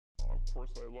course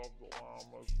I love the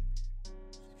llamas.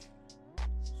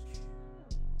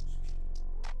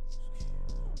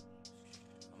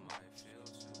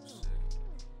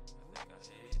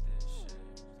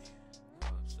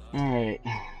 Alright,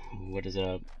 what is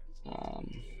up?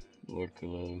 Lord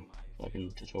Kulo,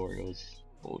 fucking tutorials,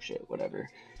 bullshit, whatever.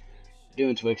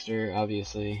 Doing TWIXTOR,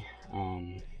 obviously.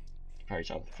 Probably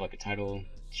saw the fucking title,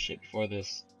 shit before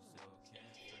this.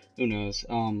 Who knows?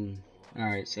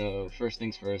 Alright, so first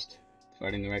things first,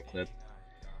 finding the right clip.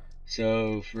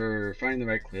 So for finding the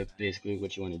right clip, basically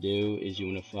what you want to do is you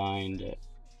want to find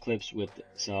clips with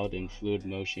solid and fluid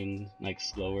motion, like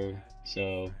slower.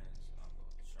 So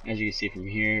as you can see from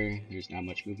here, there's not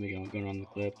much movement going on in the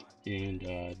clip, and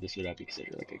this would have to be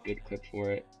considered like a good clip for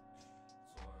it.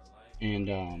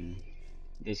 And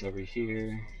this over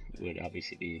here would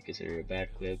obviously be considered a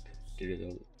bad clip due to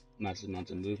the massive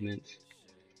amounts of movement.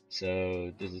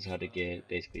 So this is how to get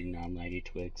basically non-laggy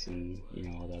Twix and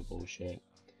all that bullshit.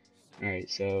 Alright,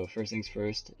 so first things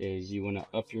first is you want to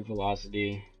up your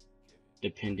velocity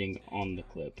depending on the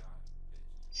clip.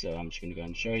 So I'm just going to go ahead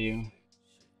and show you.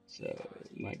 So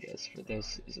my guess for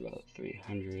this is about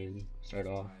 300 start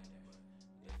off.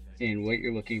 And what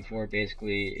you're looking for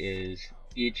basically is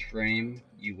each frame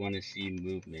you want to see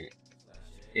movement.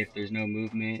 If there's no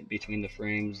movement between the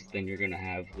frames, then you're going to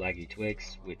have laggy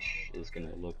Twix, which is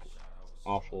going to look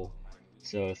awful.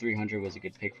 So 300 was a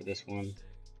good pick for this one.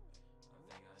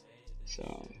 So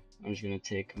I'm just going to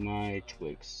take my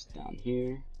Twix down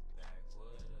here.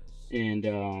 And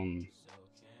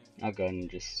I'll go ahead and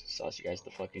just sauce you guys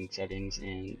the fucking settings,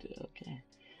 and okay.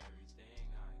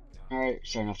 Alright,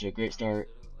 starting off to a great start.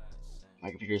 My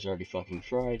computer's already fucking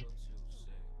fried.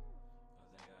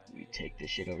 We take this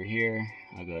shit over here.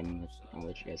 I'll go ahead and I'll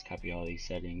let you guys copy all these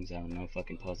settings. I don't know,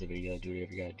 fucking pause the video, do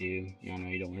whatever you gotta do. I know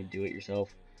you don't want to do it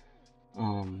yourself.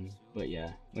 But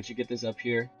yeah, once you get this up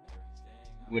here,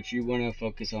 what you want to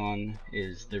focus on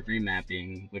is the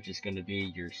remapping, which is going to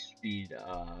be your speed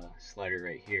slider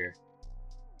right here.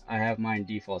 I have mine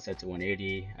default set to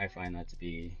 180. I find that to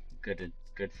be good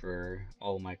for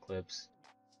all of my clips.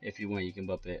 If you want, you can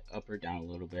bump it up or down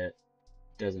a little bit.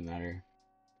 Doesn't matter.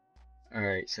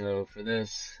 Alright, so for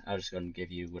this, I'm just going to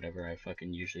give you whatever I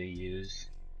fucking usually use.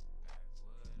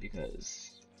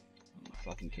 Because who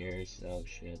fucking cares? Oh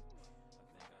shit.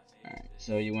 Alright,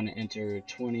 so you want to enter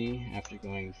 20 after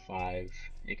going 5.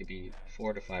 It could be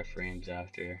 4 to 5 frames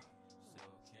after.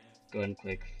 Go ahead and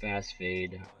click fast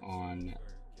fade on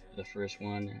the first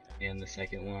one and the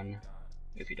second one.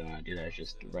 If you don't want to do that,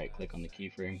 just right click on the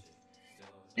keyframe.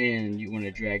 And you want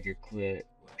to drag your clip,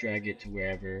 drag it to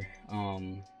wherever.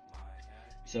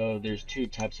 So there's two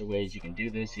types of ways you can do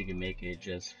this. You can make it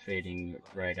just fading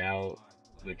right out,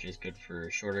 which is good for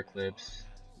shorter clips,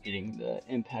 getting the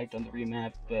impact on the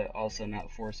remap, but also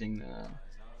not forcing the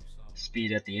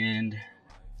speed at the end.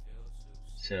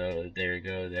 So there you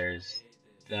go, there's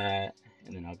that.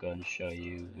 And then I'll go ahead and show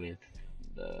you with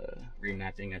the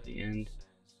remapping at the end.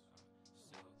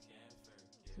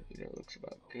 So that looks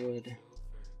about good.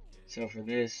 So for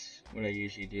this, what I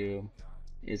usually do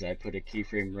is I put a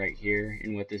keyframe right here,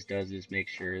 and what this does is make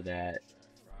sure that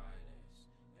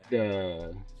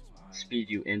the speed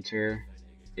you enter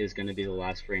is going to be the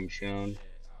last frame shown.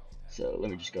 So let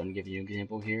me just go ahead and give you an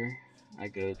example here. I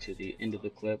go to the end of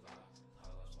the clip,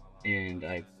 and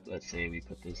let's say we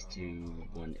put this to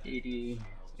 180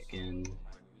 again,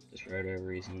 just for whatever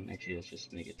reason. Actually, let's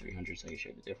just make it 300 so I can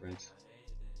show the difference.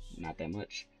 Not that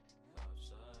much.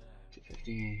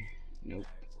 250. Nope.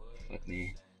 Fuck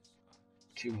me.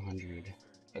 200.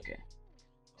 Okay.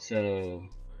 So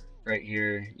right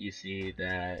here you see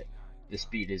that the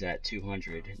speed is at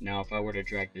 200. Now if I were to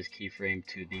drag this keyframe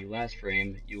to the last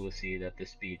frame, you will see that the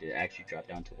speed actually dropped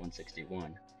down to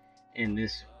 161. And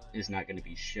this is not going to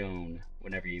be shown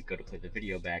whenever you go to play the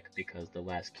video back, because the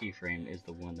last keyframe is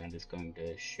the one that is going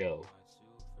to show.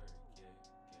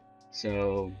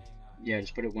 So yeah,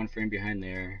 just put it one frame behind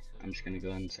there. I'm just going to go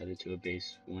ahead and set it to a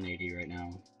base 180 right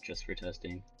now, just for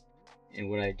testing. And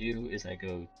what I do is I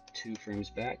go 2 frames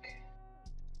back,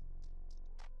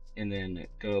 and then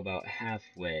go about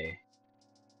halfway,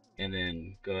 and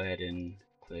then go ahead and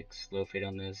click slow fade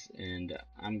on this, and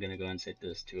I'm going to go ahead and set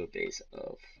this to a base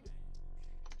of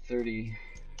 30,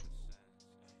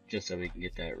 just so we can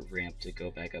get that ramp to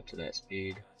go back up to that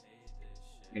speed.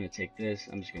 I'm going to take this,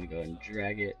 I'm just going to go ahead and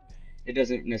drag it. It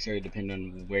doesn't necessarily depend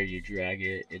on where you drag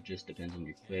it, it just depends on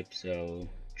your clip, so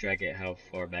drag it how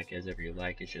far back as ever you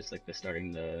like. It's just like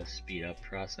starting the speed up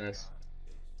process.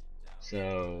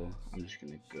 So I'm just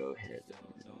going to go ahead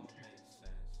and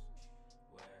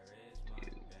do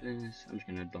this. I'm just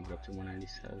going to bump it up to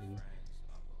 197.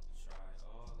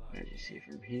 As you see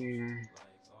from here,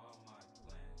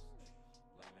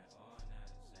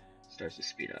 starts to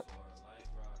speed up.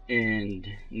 And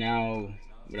now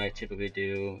what I typically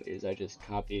do is I just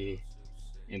copy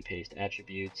and paste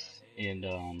attributes, and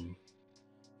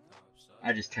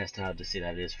I just test how to see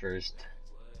that is first,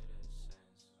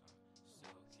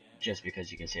 just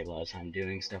because you can save a lot of time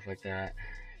doing stuff like that,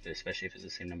 especially if it's the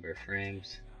same number of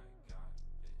frames.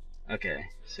 Okay,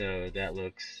 so that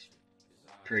looks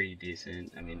pretty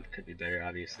decent. I mean, could be better,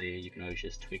 obviously. You can always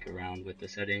just tweak around with the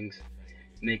settings.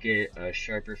 Make it a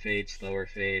sharper fade, slower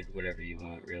fade, whatever you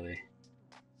want, really.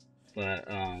 But,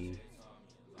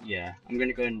 yeah, I'm going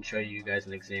to go ahead and show you guys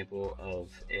an example of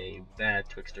a bad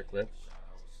TWIXTOR clip.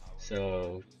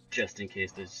 So, just in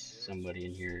case there's somebody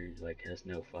in here who, like, has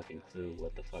no fucking clue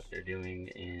what the fuck they're doing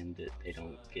and they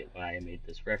don't get why I made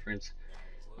this reference,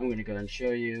 I'm going to go ahead and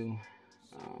show you.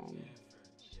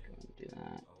 Just go ahead and do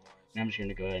that. And I'm just going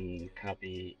to go ahead and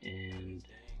copy and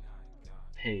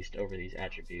paste over these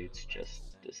attributes just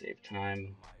to save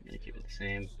time. I'm going to keep it the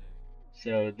same.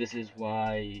 So this is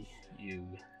why you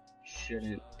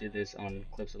shouldn't do this on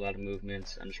clips with a lot of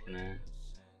movements. I'm just going to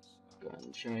go ahead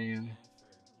and show you.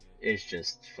 It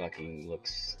just fucking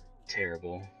looks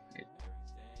terrible.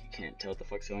 You can't tell what the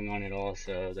fuck's going on at all,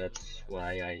 so that's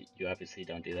why you obviously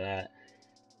don't do that.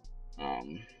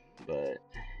 But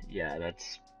yeah,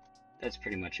 that's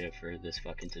pretty much it for this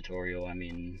fucking tutorial. I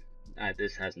mean,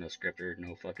 this has no script or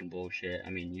no fucking bullshit.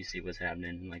 I mean, you see what's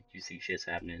happening, like, you see shit's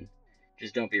happening.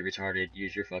 Just don't be retarded,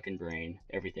 use your fucking brain.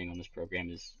 Everything on this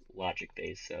program is logic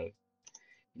based, so,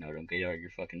 you know, don't get all your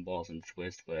fucking balls in a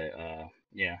twist, but,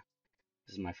 yeah.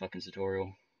 This is my fucking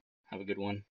tutorial. Have a good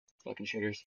one. Fucking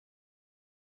shitters.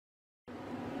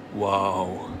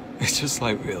 Wow, it's just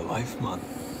like real life, man.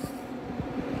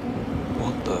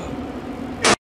 What the?